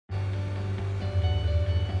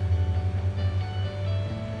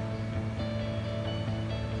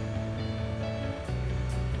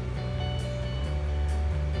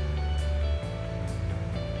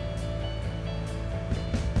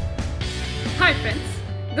Hi friends,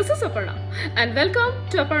 this is Aparna and welcome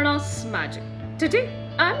to Aparna's Magic. Today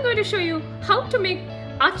I'm going to show you how to make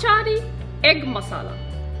Achari Egg Masala,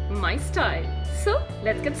 my style. So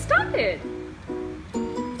let's get started.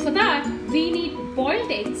 For that we need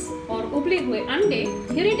boiled eggs or ubli hue ande.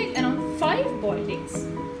 Here I take around 5 boiled eggs.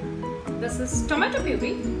 This is tomato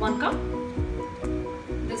puree 1 cup.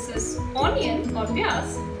 This is onion or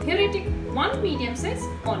pyaz. Here I take 1 medium size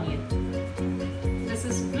onion. This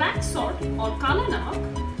is black salt or kala namak.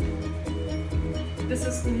 This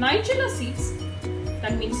is Nigella seeds,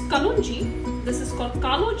 that means Kalongi. This is called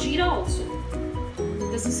kalo jeera also.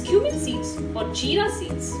 This is Cumin seeds or jeera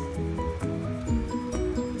seeds.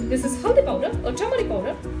 This is Haldi powder or Turmeric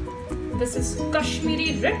powder. This is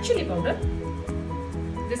Kashmiri red chilli powder.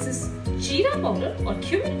 This is jeera powder or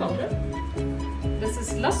Cumin powder. This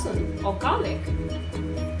is lasun or garlic.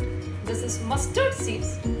 This is mustard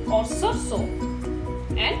seeds or sarso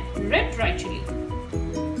and red dry chilli.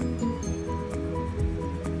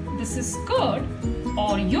 This is curd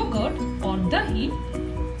or yogurt or dahi.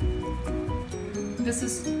 This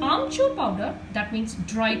is Amchur powder, that means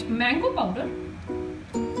dried mango powder.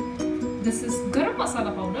 This is Garam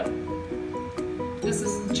Masala powder. This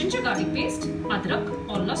is ginger garlic paste, adrak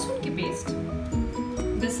or lasun ki paste.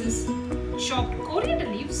 This is chopped coriander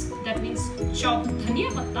leaves, that means chopped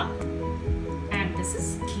Dhania patta. And this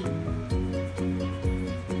is ghee.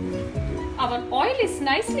 Our oil is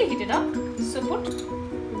nicely heated up, so put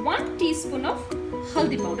 1 teaspoon of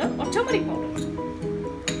haldi powder or turmeric powder.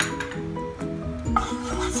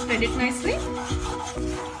 Spread it nicely.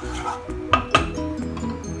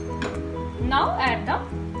 Now add the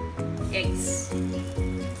eggs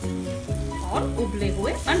or ubले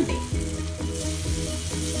हुए अंडे.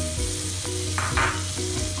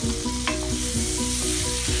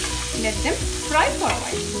 Let them fry for a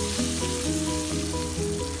while.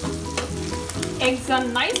 Eggs are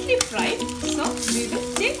nicely fried, so we will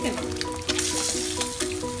take them out.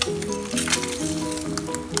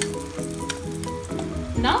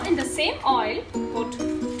 Now in the same oil, put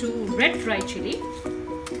 2 red dry chilli,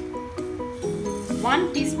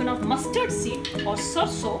 1 teaspoon of mustard seed or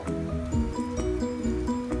sarso,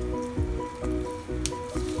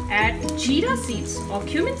 add jeera seeds or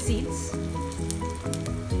cumin seeds,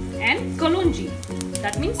 and Kalongi,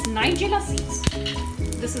 that means Nigella seeds.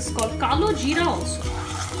 This is called kalo jeera also.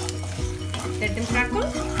 Let them crackle.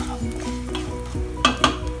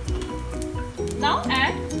 Now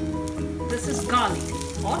add, this is garlic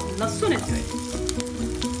or lasun into it.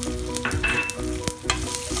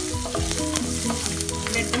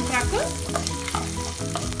 Let them crackle.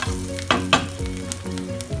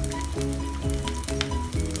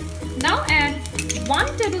 Now add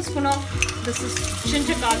 1 tablespoon of, this is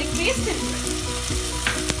ginger garlic paste into it.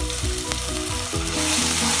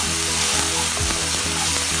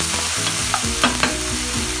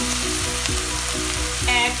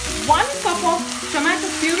 Add 1 cup of tomato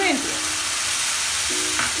puree into it.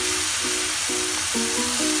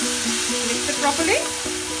 Mix it properly.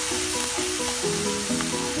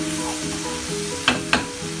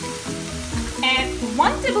 Add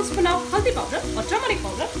 1 tablespoon of haldi powder or turmeric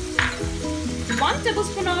powder. 1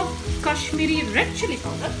 tablespoon of Kashmiri red chilli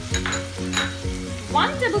powder.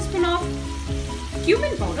 1 tablespoon of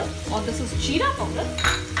cumin powder or this is jeera powder.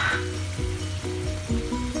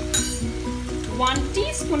 1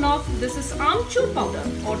 teaspoon of, this is Amchur powder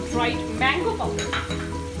or dried mango powder.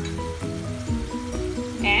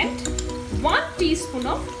 And 1 teaspoon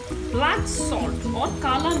of black salt or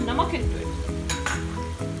kala namak into it.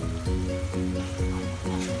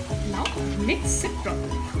 Now mix it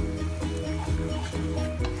properly.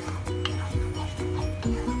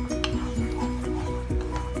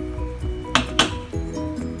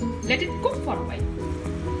 Let it cook for a while.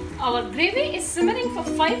 Our gravy is simmering for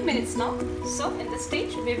 5 minutes now. So in this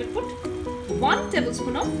stage we will put 1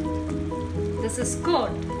 tablespoon of, this is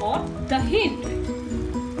curd or dahi into it.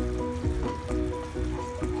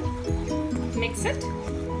 Mix it.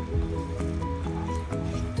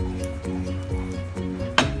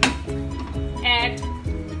 Add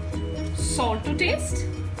salt to taste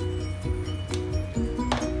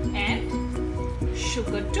and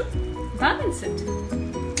sugar to balance it.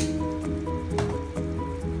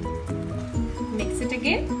 Mix it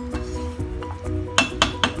again.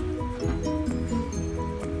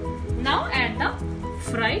 Now add the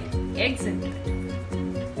fried eggs into it.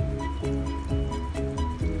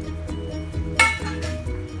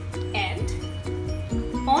 And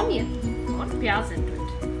onion or pyaz into it.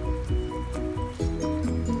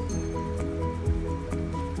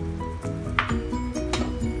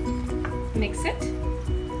 Mix it.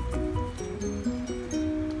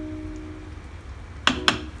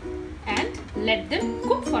 let them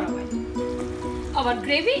cook for a while. Our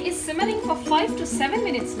gravy is simmering for 5 to 7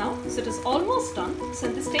 minutes now, so it is almost done. So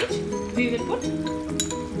at this stage, we will put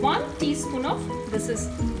 1 teaspoon of this is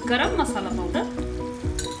Garam Masala powder.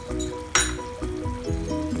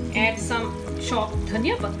 Add some chopped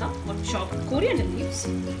Dhania patta or chopped coriander leaves.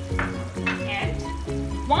 And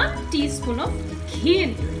 1 teaspoon of ghee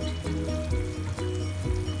into it.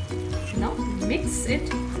 Now mix it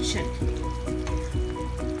gently.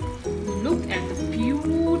 Look at the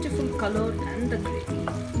beautiful color and the gravy.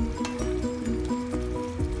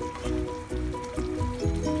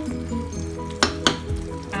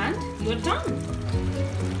 And you're done.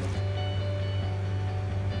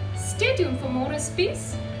 Stay tuned for more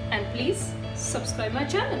recipes and please subscribe my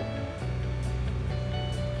channel.